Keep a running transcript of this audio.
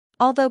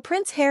Although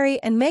Prince Harry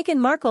and Meghan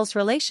Markle's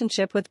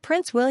relationship with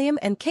Prince William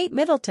and Kate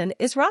Middleton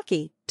is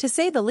rocky, to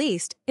say the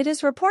least, it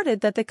is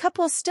reported that the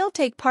couple still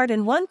take part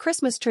in one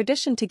Christmas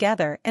tradition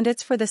together, and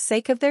it's for the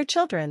sake of their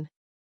children.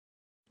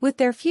 With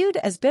their feud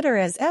as bitter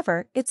as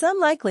ever, it's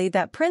unlikely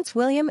that Prince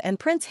William and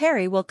Prince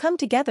Harry will come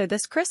together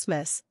this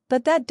Christmas,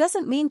 but that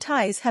doesn't mean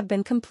ties have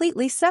been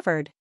completely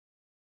severed.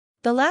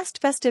 The last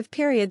festive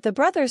period the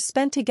brothers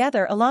spent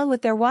together along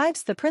with their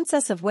wives the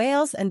Princess of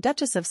Wales and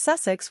Duchess of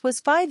Sussex was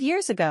 5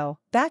 years ago,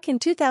 back in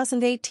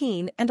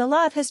 2018, and a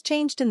lot has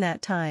changed in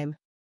that time.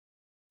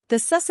 The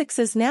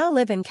Sussexes now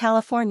live in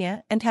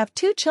California and have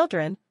 2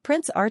 children,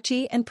 Prince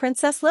Archie and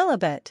Princess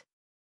Lilibet.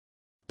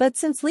 But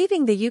since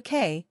leaving the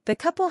UK, the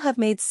couple have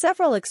made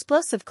several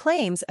explosive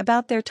claims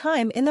about their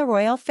time in the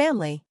royal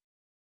family.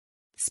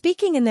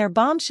 Speaking in their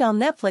bombshell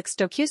Netflix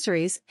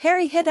docuseries,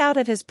 Harry hit out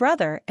at his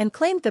brother and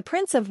claimed the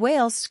Prince of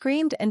Wales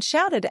screamed and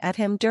shouted at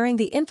him during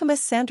the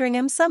infamous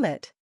Sandringham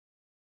summit.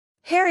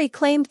 Harry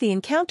claimed the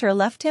encounter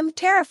left him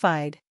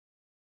terrified.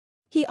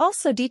 He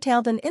also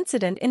detailed an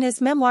incident in his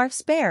memoir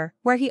Spare,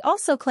 where he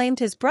also claimed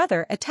his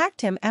brother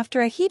attacked him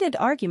after a heated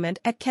argument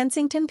at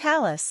Kensington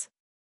Palace.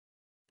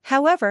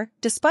 However,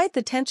 despite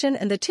the tension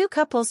and the 2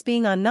 couples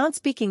being on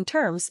non-speaking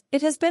terms,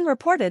 it has been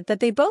reported that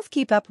they both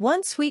keep up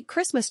one sweet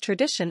Christmas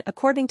tradition.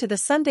 According to the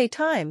Sunday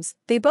Times,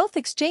 they both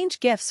exchange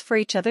gifts for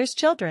each other's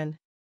children.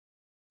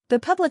 The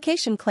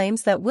publication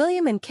claims that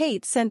William and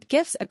Kate sent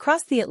gifts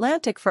across the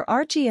Atlantic for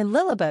Archie and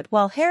Lilibet,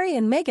 while Harry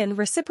and Meghan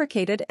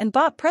reciprocated and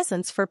bought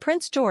presents for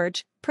Prince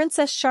George,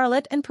 Princess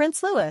Charlotte and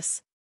Prince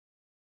Louis.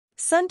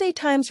 Sunday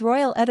Times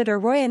royal editor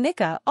Roya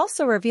Nika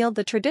also revealed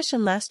the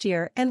tradition last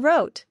year and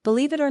wrote,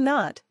 "Believe it or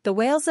not, the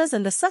Waleses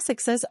and the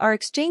Sussexes are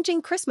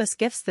exchanging Christmas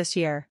gifts this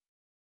year."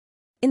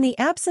 In the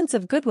absence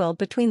of goodwill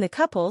between the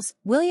couples,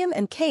 William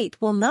and Kate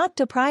will not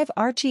deprive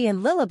Archie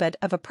and Lilibet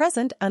of a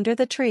present under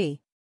the tree.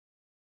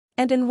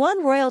 And in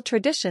one royal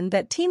tradition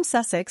that Team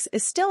Sussex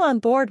is still on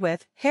board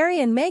with, Harry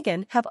and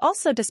Meghan have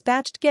also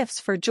dispatched gifts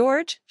for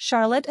George,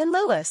 Charlotte and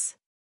Louis.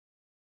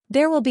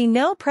 There will be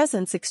no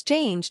presents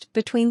exchanged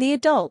between the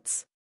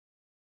adults.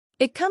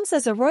 It comes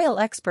as a royal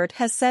expert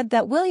has said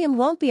that William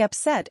won't be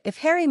upset if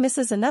Harry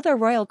misses another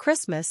royal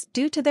Christmas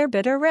due to their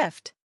bitter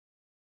rift.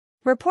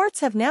 Reports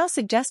have now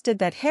suggested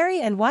that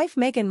Harry and wife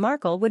Meghan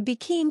Markle would be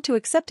keen to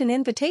accept an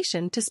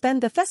invitation to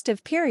spend the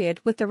festive period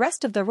with the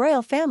rest of the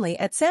royal family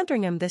at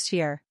Sandringham this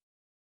year.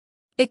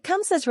 It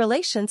comes as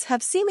relations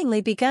have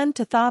seemingly begun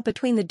to thaw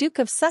between the Duke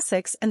of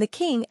Sussex and the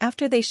King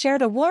after they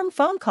shared a warm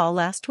phone call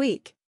last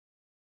week.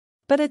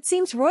 But it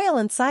seems royal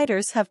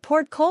insiders have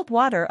poured cold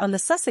water on the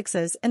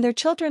Sussexes and their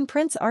children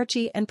Prince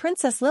Archie and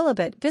Princess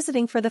Lilibet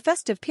visiting for the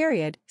festive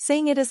period,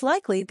 saying it is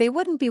likely they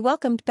wouldn't be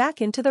welcomed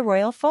back into the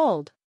royal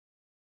fold.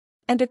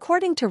 And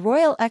according to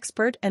royal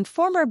expert and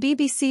former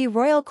BBC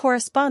royal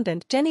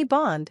correspondent Jenny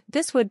Bond,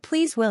 this would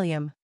please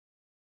William.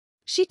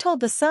 She told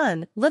The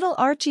Sun, little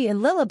Archie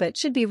and Lilibet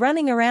should be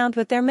running around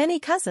with their many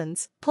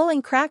cousins,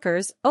 pulling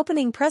crackers,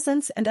 opening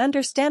presents and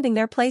understanding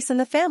their place in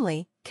the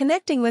family,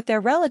 connecting with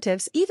their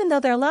relatives even though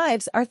their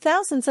lives are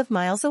thousands of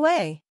miles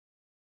away.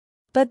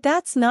 But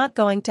that's not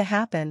going to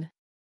happen.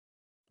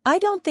 I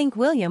don't think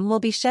William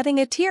will be shedding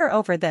a tear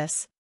over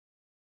this.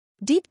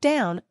 Deep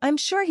down, I'm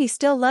sure he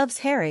still loves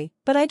Harry,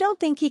 but I don't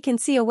think he can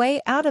see a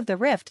way out of the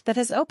rift that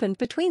has opened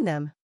between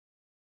them.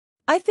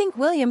 I think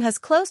William has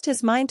closed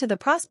his mind to the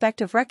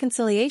prospect of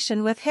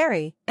reconciliation with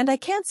Harry, and I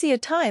can't see a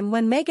time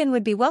when Meghan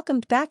would be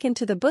welcomed back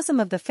into the bosom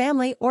of the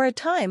family or a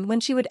time when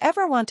she would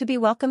ever want to be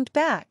welcomed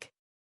back.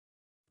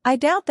 I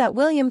doubt that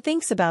William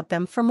thinks about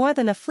them for more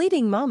than a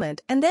fleeting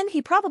moment and then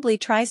he probably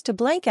tries to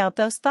blank out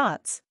those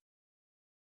thoughts.